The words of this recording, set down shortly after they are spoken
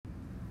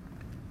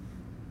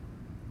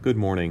Good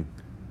morning,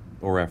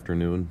 or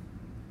afternoon.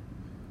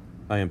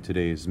 I am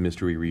today's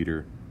mystery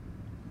reader.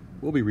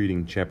 We'll be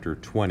reading chapter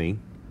 20,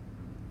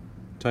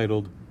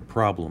 titled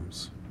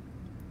Problems.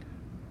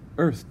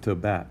 "Earth to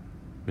Bat,"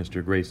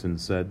 Mr. Grayson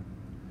said.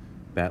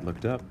 Bat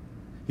looked up.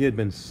 He had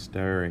been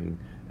staring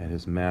at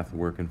his math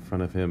work in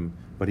front of him,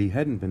 but he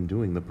hadn't been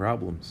doing the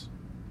problems.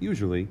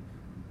 Usually,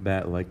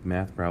 Bat liked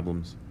math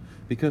problems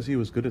because he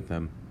was good at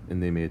them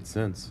and they made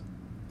sense.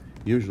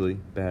 Usually,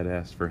 Bat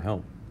asked for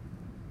help,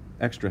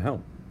 extra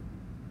help,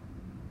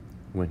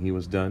 when he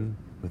was done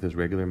with his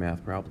regular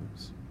math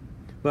problems.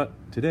 But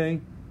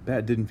today,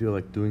 Bat didn't feel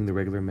like doing the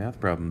regular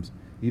math problems,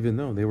 even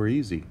though they were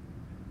easy.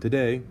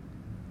 Today,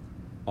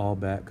 all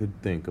Bat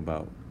could think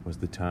about was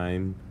the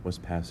time was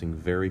passing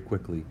very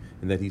quickly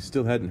and that he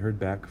still hadn't heard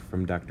back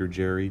from Dr.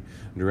 Jerry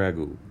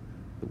Dragoo,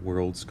 the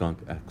world skunk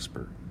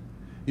expert.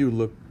 "You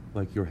look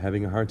like you're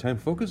having a hard time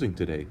focusing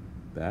today,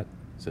 Bat,"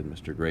 said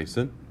Mr.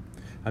 Grayson.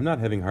 "I'm not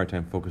having a hard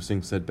time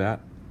focusing," said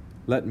Bat.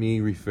 "Let me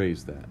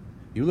rephrase that.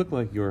 You look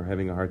like you're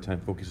having a hard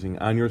time focusing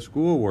on your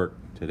schoolwork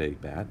today,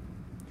 Bat."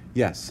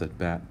 "Yes," said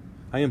Bat.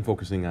 "I am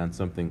focusing on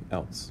something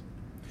else."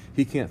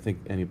 "He can't think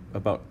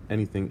about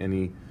anything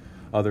any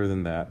other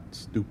than that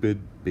stupid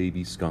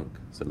baby skunk,"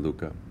 said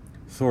Luca.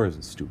 "Thor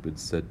isn't stupid,"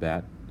 said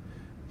Bat.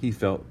 He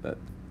felt that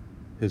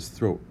his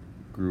throat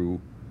grow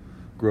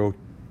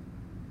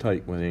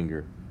tight with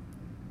anger.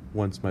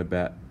 Once my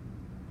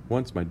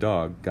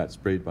dog got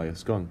sprayed by a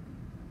skunk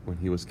when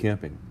he was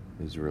camping,"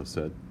 Israel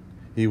said.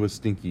 "He was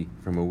stinky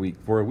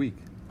for a week.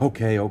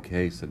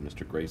 Okay, said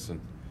Mr.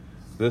 Grayson.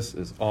 "This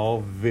is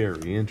all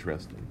very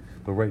interesting,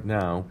 but right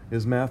now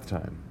is math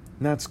time,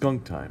 not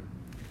skunk time."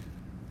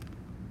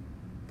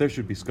 "There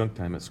should be skunk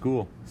time at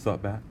school,"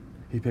 thought Bat.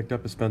 He picked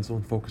up his pencil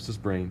and focused his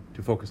brain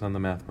to focus on the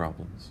math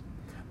problems.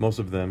 Most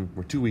of them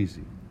were too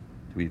easy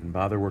to even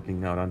bother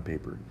working out on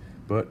paper,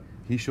 but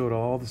he showed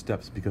all the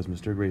steps because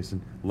Mr.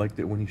 Grayson liked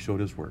it when he showed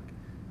his work,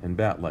 and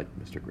Bat liked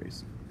Mr.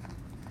 Grayson.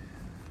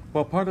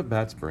 While part of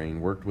Bat's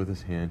brain worked with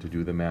his hand to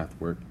do the math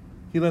work,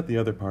 he let the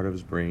other part of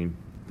his brain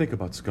think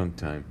about skunk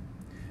time.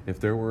 If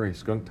there were a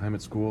skunk time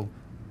at school,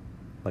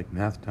 like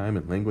math time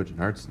and language and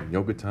arts and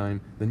yoga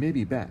time, then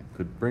maybe Bat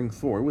could bring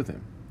Thor with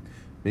him.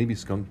 Maybe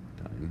skunk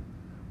time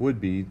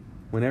would be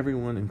when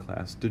everyone in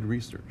class did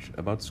research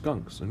about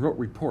skunks and wrote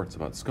reports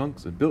about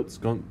skunks and built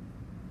skunk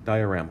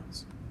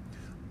dioramas.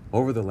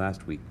 Over the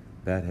last week,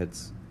 Bat had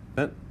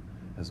spent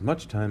as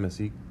much time as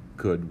he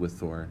could with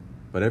Thor,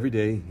 but every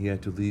day he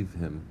had to leave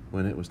him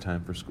when it was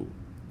time for school.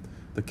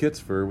 The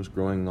kit's fur was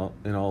growing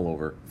all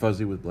over,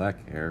 fuzzy with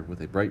black hair with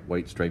a bright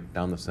white stripe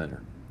down the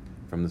center,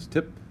 from the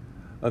tip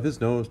of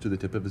his nose to the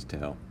tip of his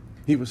tail.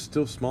 He was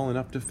still small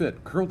enough to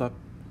fit, curled up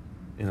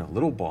in a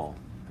little ball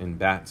in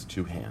Bat's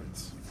two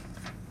hands.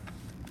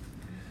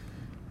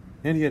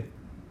 And he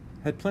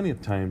had plenty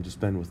of time to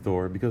spend with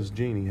Thor because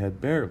Janie had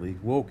barely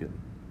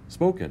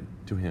spoken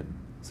to him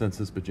since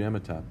his pajama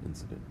top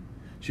incident.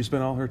 She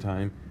spent all her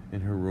time in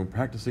her room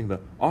practicing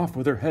the "Off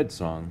With Her Head"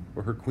 song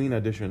for her Queen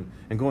audition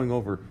and going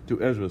over to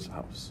Ezra's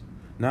house.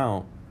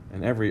 Now,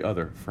 and every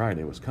other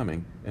Friday was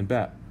coming, and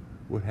Bat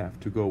would have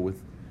to go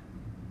with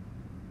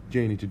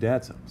Janie to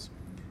Dad's house.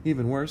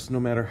 Even worse, no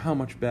matter how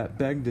much Bat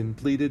begged and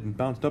pleaded and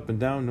bounced up and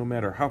down, no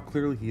matter how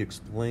clearly he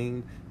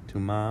explained to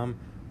Mom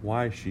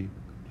why she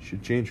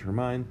should change her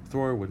mind,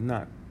 Thor would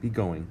not be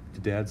going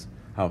to Dad's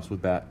house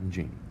with Bat and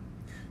Janie.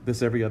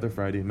 This every other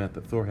Friday meant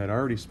that Thor had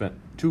already spent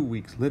 2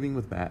 weeks living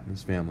with Bat and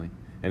his family,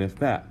 and if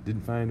Bat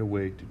didn't find a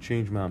way to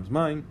change Mom's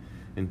mind,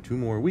 in 2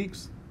 more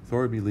weeks,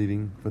 Thor would be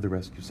leaving for the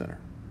rescue center.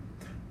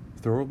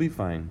 "Thor will be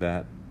fine,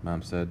 Bat,"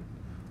 Mom said.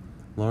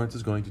 "Lawrence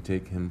is going to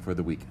take him for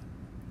the weekend."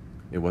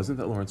 It wasn't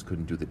that Lawrence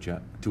couldn't do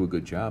a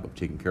good job of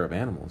taking care of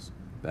animals.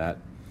 Bat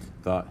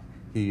thought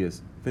he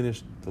has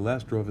finished the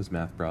last row of his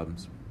math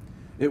problems.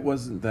 It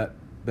wasn't that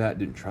Bat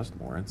didn't trust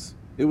Lawrence.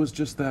 It was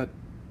just that,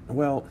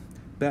 well,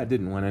 Bat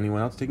didn't want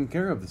anyone else taking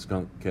care of the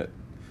skunk kit.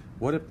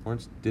 What if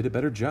Lawrence did a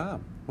better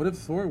job? What if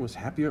Thor was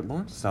happier at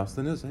Lawrence's house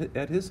than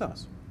at his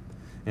house?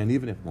 And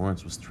even if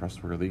Lawrence was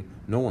trustworthy,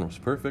 no one was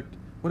perfect.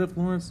 What if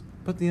Lawrence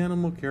put the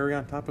animal carrier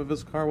on top of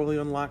his car while he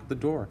unlocked the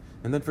door,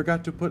 and then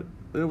forgot to put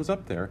it was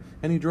up there,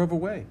 and he drove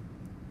away?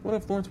 What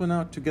if Lawrence went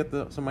out to get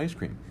some ice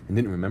cream, and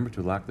didn't remember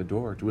to lock the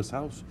door to his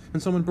house,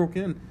 and someone broke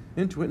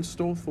into it and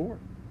stole Thor?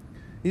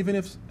 Even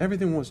if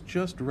everything was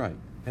just right,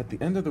 at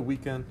the end of the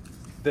weekend,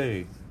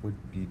 there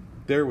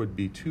would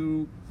be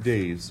 2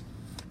 days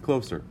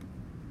closer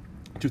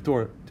to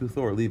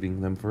Thor leaving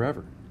them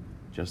forever.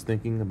 Just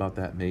thinking about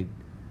that made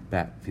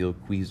Bat feel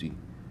queasy,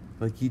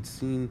 like he'd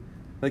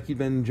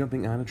been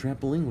jumping on a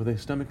trampoline with a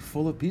stomach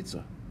full of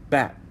pizza.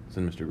 "Bat,"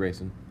 said Mr.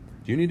 Grayson,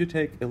 "do you need to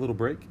take a little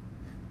break?"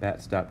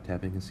 Bat stopped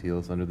tapping his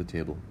heels under the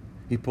table.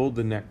 He pulled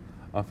the neck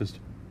off his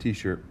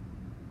t-shirt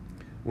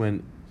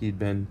when he'd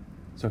been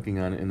sucking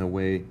on it in the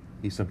way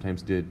he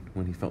sometimes did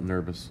when he felt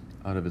nervous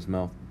out of his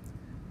mouth.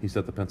 He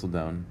set the pencil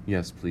down.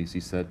 "Yes, please," he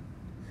said.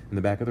 In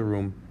the back of the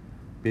room,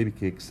 Baby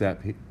Cake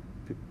sat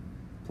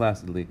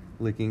placidly,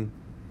 licking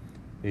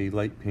a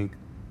light pink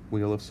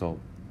wheel of salt.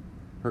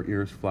 Her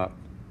ears flopped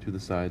to the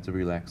sides in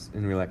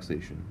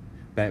relaxation.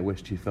 Bat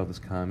wished he felt as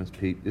calm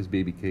as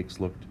Baby Cakes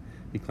looked.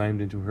 He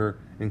climbed into her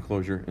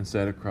enclosure and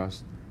sat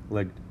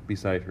cross-legged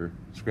beside her,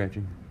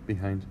 scratching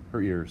behind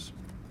her ears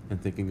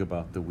and thinking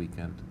about the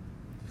weekend.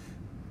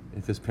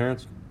 If his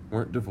parents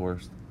weren't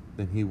divorced,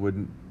 then he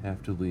wouldn't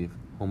have to leave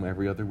home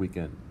every other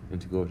weekend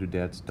and to go to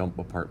Dad's dump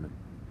apartment.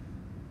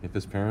 If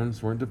his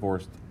parents weren't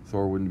divorced,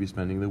 Thor wouldn't be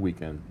spending the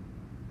weekend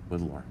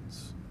with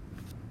Lawrence.